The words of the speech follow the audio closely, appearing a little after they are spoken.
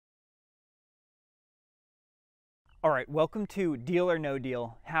All right, welcome to Deal or No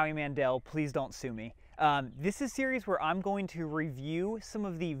Deal. Howie Mandel, please don't sue me. This is a series where I'm going to review some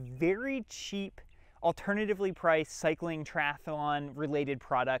of the very cheap, alternatively priced cycling triathlon related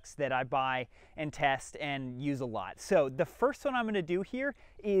products that I buy and test and use a lot. So the first one I'm going to do here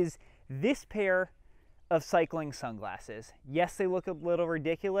is this pair of cycling sunglasses. Yes, they look a little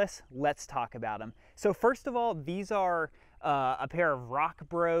ridiculous. Let's talk about them. So first of all, these are a pair of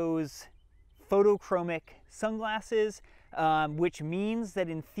Rockbros photochromic sunglasses, which means that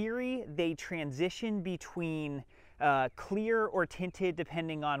in theory they transition between clear or tinted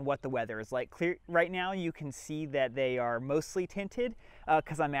depending on what the weather is like. Right now you can see that they are mostly tinted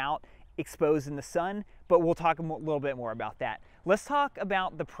because I'm out exposed in the sun, but we'll talk a little bit more about that. Let's talk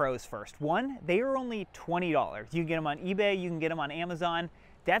about the pros first. One, they are only $20. You can get them on eBay, you can get them on Amazon.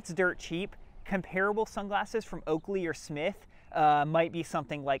 That's dirt cheap. Comparable sunglasses from Oakley or Smith might be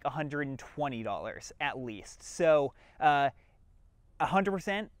something like $120 at least. So 100%,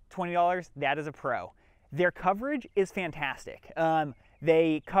 $20, that is a pro. Their coverage is fantastic.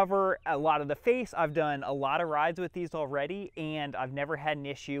 They cover a lot of the face. I've done a lot of rides with these already, and I've never had an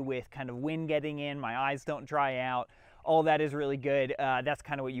issue with kind of wind getting in. My eyes don't dry out. All that is really good. That's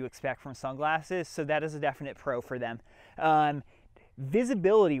kind of what you expect from sunglasses, so that is a definite pro for them.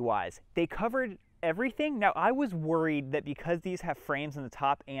 Visibility-wise, they covered everything. Now, I was worried that because these have frames on the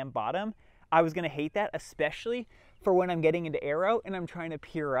top and bottom, I was going to hate that, especially for when I'm getting into aero and I'm trying to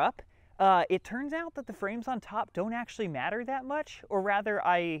peer up. It turns out that the frames on top don't actually matter that much, or rather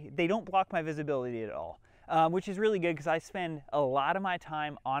they don't block my visibility at all, which is really good because I spend a lot of my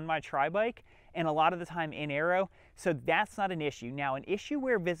time on my tri-bike and a lot of the time in aero, so that's not an issue. Now, an issue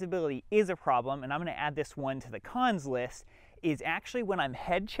where visibility is a problem, and I'm going to add this one to the cons list, is actually when I'm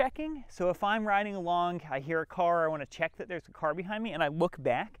head checking. So if I'm riding along, I hear a car, I want to check that there's a car behind me, and I look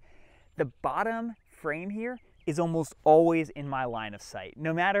back, the bottom frame here is almost always in my line of sight,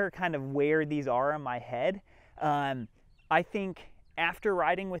 no matter kind of where these are on my head. I think after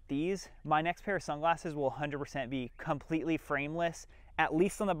riding with these, my next pair of sunglasses will 100% be completely frameless, at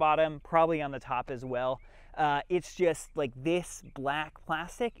least on the bottom, probably on the top as well. It's just like this black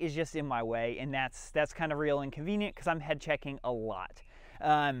plastic is just in my way, and that's kind of real inconvenient because I'm head checking a lot.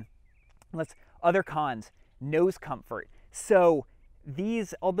 Other cons, nose comfort. So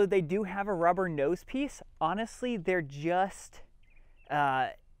these, although they do have a rubber nose piece, honestly, they're just,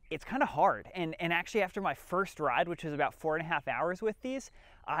 it's kind of hard. And actually after my first ride, which was about 4.5 hours with these,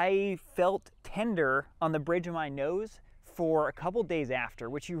 I felt tender on the bridge of my nose for a couple days after,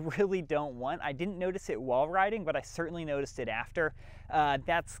 which you really don't want. I didn't notice it while riding, but I certainly noticed it after.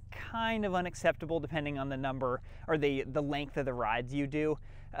 That's kind of unacceptable depending on the number or the length of the rides you do.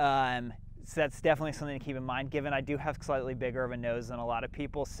 So that's definitely something to keep in mind, given I do have slightly bigger of a nose than a lot of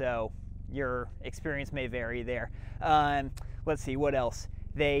people, so your experience may vary there. Let's see, what else?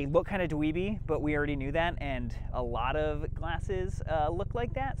 They look kind of dweeby, but we already knew that, and a lot of glasses look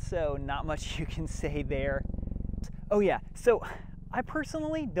like that, so not much you can say there. Oh yeah, so I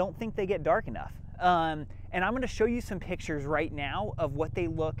personally don't think they get dark enough. And I'm going to show you some pictures right now of what they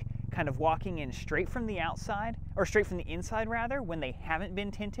look kind of walking in straight from the outside, or straight from the inside rather, when they haven't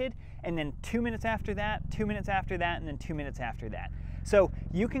been tinted, and then 2 minutes after that, 2 minutes after that, and then 2 minutes after that. So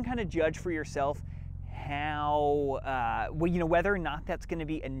you can kind of judge for yourself how, whether or not that's going to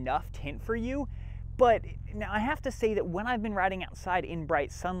be enough tint for you. But now I have to say that when I've been riding outside in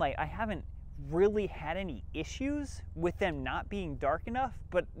bright sunlight, I haven't really had any issues with them not being dark enough,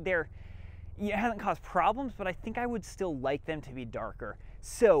 but it hasn't caused problems, but I think I would still like them to be darker.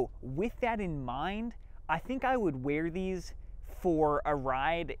 So with that in mind, I think I would wear these for a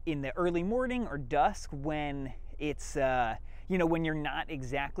ride in the early morning or dusk when it's, when you're not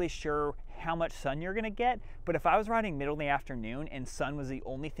exactly sure how much sun you're gonna get. But if I was riding middle of the afternoon and sun was the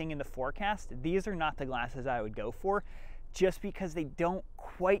only thing in the forecast, these are not the glasses I would go for, just because they don't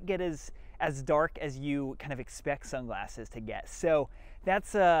quite get as dark as you kind of expect sunglasses to get. So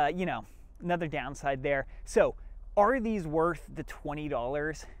that's, another downside there. So are these worth the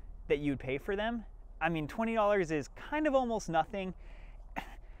 $20 that you'd pay for them? I mean, $20 is kind of almost nothing,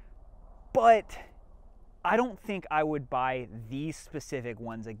 but I don't think I would buy these specific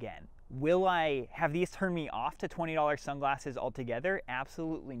ones again. Will I have these turn me off to $20 sunglasses altogether?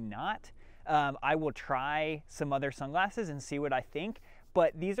 Absolutely not. I will try some other sunglasses and see what I think,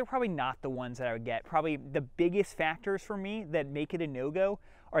 but these are probably not the ones that I would get. Probably the biggest factors for me that make it a no-go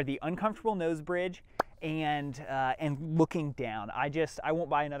are the uncomfortable nose bridge and looking down. I won't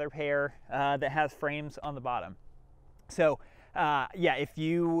buy another pair that has frames on the bottom. So yeah, if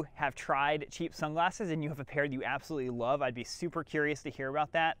you have tried cheap sunglasses and you have a pair you absolutely love, I'd be super curious to hear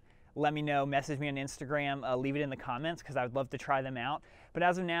about that. let me know, message me on Instagram, leave it in the comments because I would love to try them out. But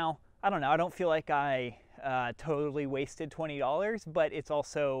as of now, I don't know, I don't feel like I totally wasted $20, but it's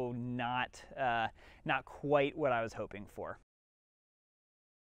also not quite what I was hoping for.